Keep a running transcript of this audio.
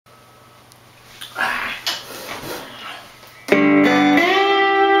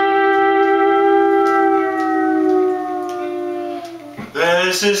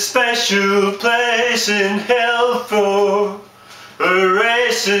There's a special place in hell for a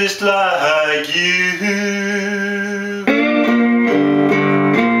racist like you.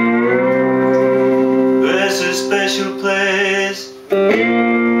 There's a special place for a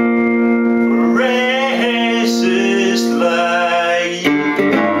racist like you.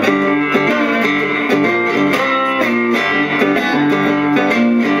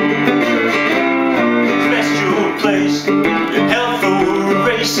 Special place in hell for a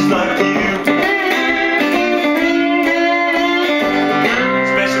racist like you.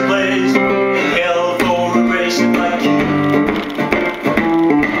 Special place in hell for a racist like you.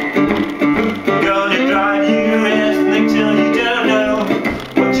 Gonna drive you ethnic till you don't know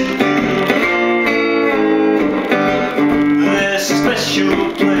what to do. There's a special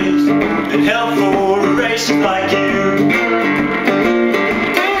place in hell for a racist like you.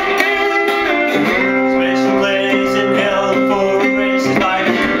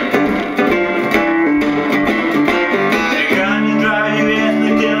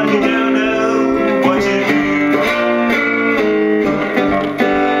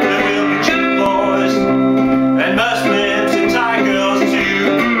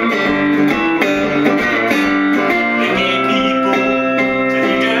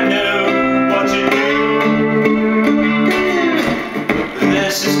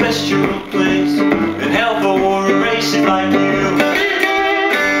 There's a special place